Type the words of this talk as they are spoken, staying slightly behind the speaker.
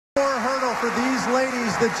Hurdle for these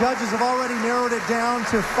ladies. The judges have already narrowed it down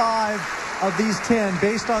to 5 of these 10.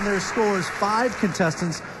 Based on their scores, 5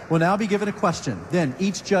 contestants will now be given a question. Then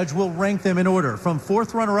each judge will rank them in order from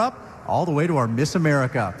 4th runner-up all the way to our Miss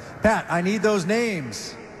America. Pat, I need those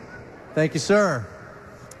names. Thank you, sir.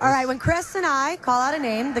 All right, when Chris and I call out a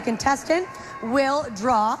name, the contestant will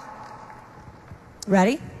draw.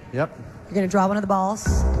 Ready? Yep. You're going to draw one of the balls,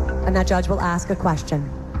 and that judge will ask a question.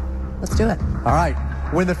 Let's do it. All right.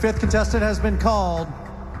 When the 5th contestant has been called,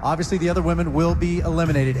 obviously the other women will be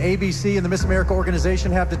eliminated. ABC and the Miss America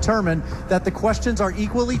organization have determined that the questions are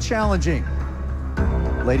equally challenging.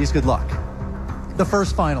 Ladies, good luck. The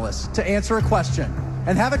first finalist to answer a question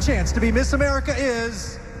and have a chance to be Miss America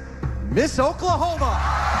is Miss Oklahoma,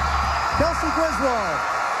 Kelsey Griswold.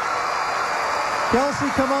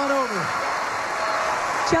 Kelsey, come on over.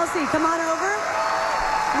 Chelsea, come on over.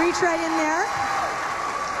 Reach right in there.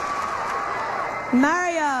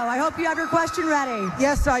 Mario, I hope you have your question ready.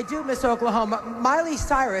 Yes, I do, Miss Oklahoma. Miley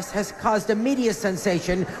Cyrus has caused a media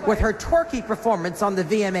sensation with her twerky performance on the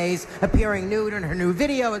VMAs, appearing nude in her new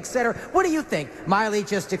video, etc. What do you think? Miley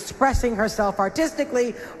just expressing herself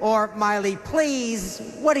artistically, or Miley, please?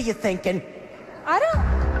 What are you thinking? I'm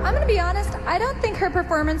going to be honest, I don't think her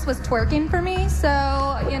performance was twerking for me,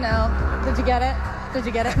 so, you know, did you get it? Did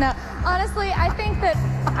you get it? No, honestly, I think that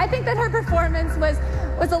her performance was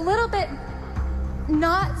a little bit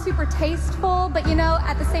not super tasteful, but you know,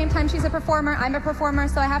 at the same time, she's a performer, I'm a performer,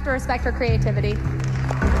 so I have to respect her creativity.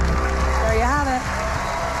 There you have it.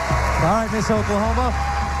 All right, Miss Oklahoma,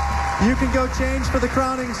 you can go change for the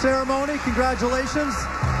crowning ceremony. Congratulations.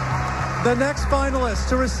 The next finalist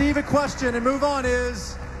to receive a question and move on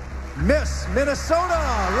is Miss Minnesota,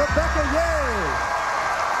 Rebecca Ye.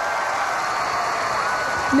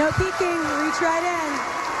 No peeking, reach right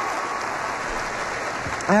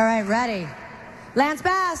in. All right, ready. Lance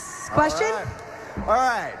Bass, question? All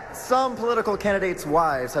right. Some political candidates'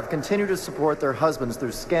 wives have continued to support their husbands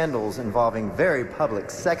through scandals involving very public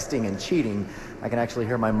sexting and cheating. I can actually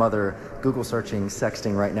hear my mother Google searching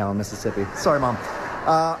sexting right now in Mississippi. Sorry, Mom.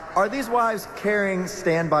 Are these wives carrying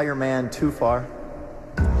Stand By Your Man too far?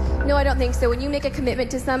 No, I don't think so. When you make a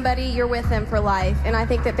commitment to somebody, you're with them for life. And I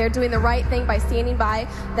think that they're doing the right thing by standing by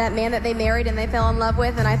that man that they married and they fell in love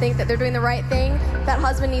with. And I think that they're doing the right thing. That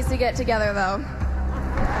husband needs to get together, though.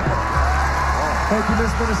 Thank you,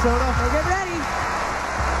 Miss Minnesota. We'll get ready.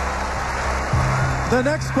 The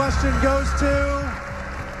next question goes to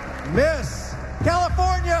Miss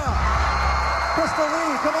California. Crystal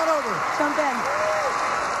Lee, come on over. Jump in.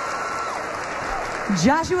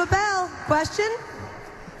 Joshua Bell, question?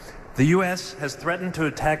 The U.S. has threatened to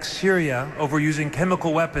attack Syria over using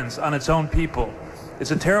chemical weapons on its own people.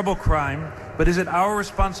 It's a terrible crime, but is it our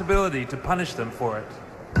responsibility to punish them for it?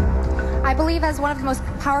 I believe as one of the most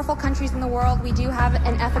powerful countries in the world, we do have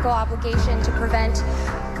an ethical obligation to prevent,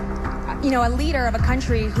 you know, a leader of a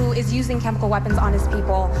country who is using chemical weapons on his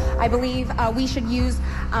people. I believe we should use,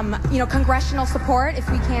 you know, congressional support if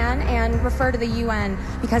we can and refer to the UN,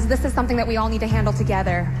 because this is something that we all need to handle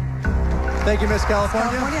together. Thank you, Miss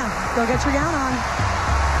California. Go get your gown on.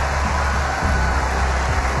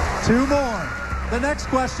 2 more. The next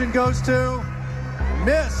question goes to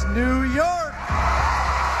Miss New York.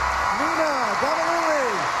 Nina Gabaluli.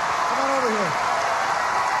 Come on over here.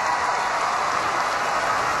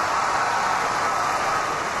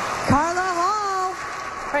 Carla Hall.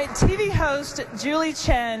 Right, TV host Julie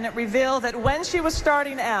Chen revealed that when she was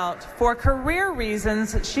starting out, for career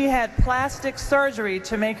reasons, she had plastic surgery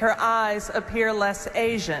to make her eyes appear less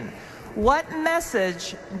Asian. What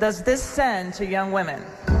message does this send to young women?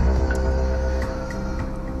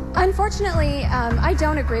 Unfortunately, I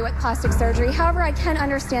don't agree with plastic surgery. However, I can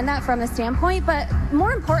understand that from a standpoint, but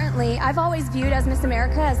more importantly, I've always viewed as Miss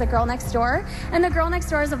America as the girl next door, and the girl next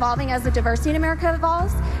door is evolving as the diversity in America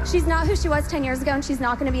evolves. She's not who she was 10 years ago, and she's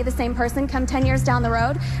not going to be the same person come 10 years down the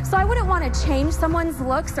road. So I wouldn't want to change someone's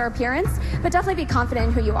looks or appearance, but definitely be confident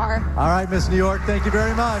in who you are. All right, Miss New York, thank you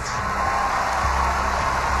very much.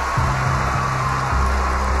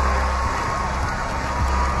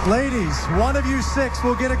 Ladies, one of you 6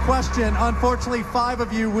 will get a question. Unfortunately, 5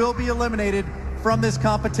 of you will be eliminated from this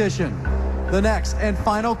competition. The next and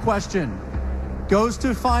final question goes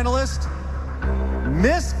to finalist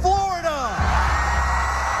Miss Florida,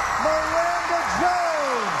 Miranda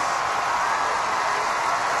Jones.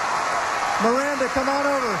 Miranda, come on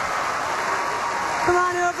over. Come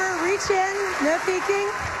on over, reach in, no peeking.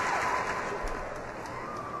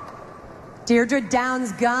 Deirdre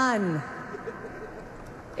Downs Gunn.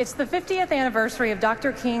 It's the 50th anniversary of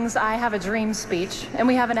Dr. King's I Have a Dream speech, and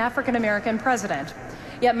we have an African-American president.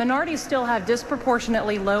 Yet minorities still have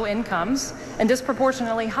disproportionately low incomes and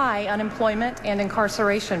disproportionately high unemployment and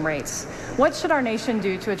incarceration rates. What should our nation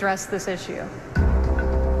do to address this issue?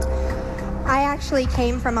 I actually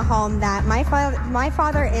came from a home that my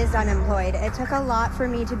father is unemployed. It took a lot for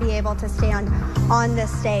me to be able to stand on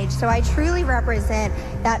this stage. So I truly represent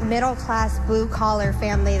that middle-class, blue-collar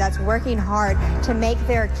family that's working hard to make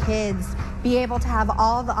their kids be able to have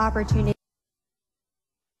all the opportunities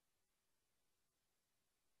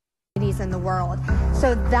in the world.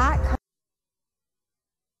 So that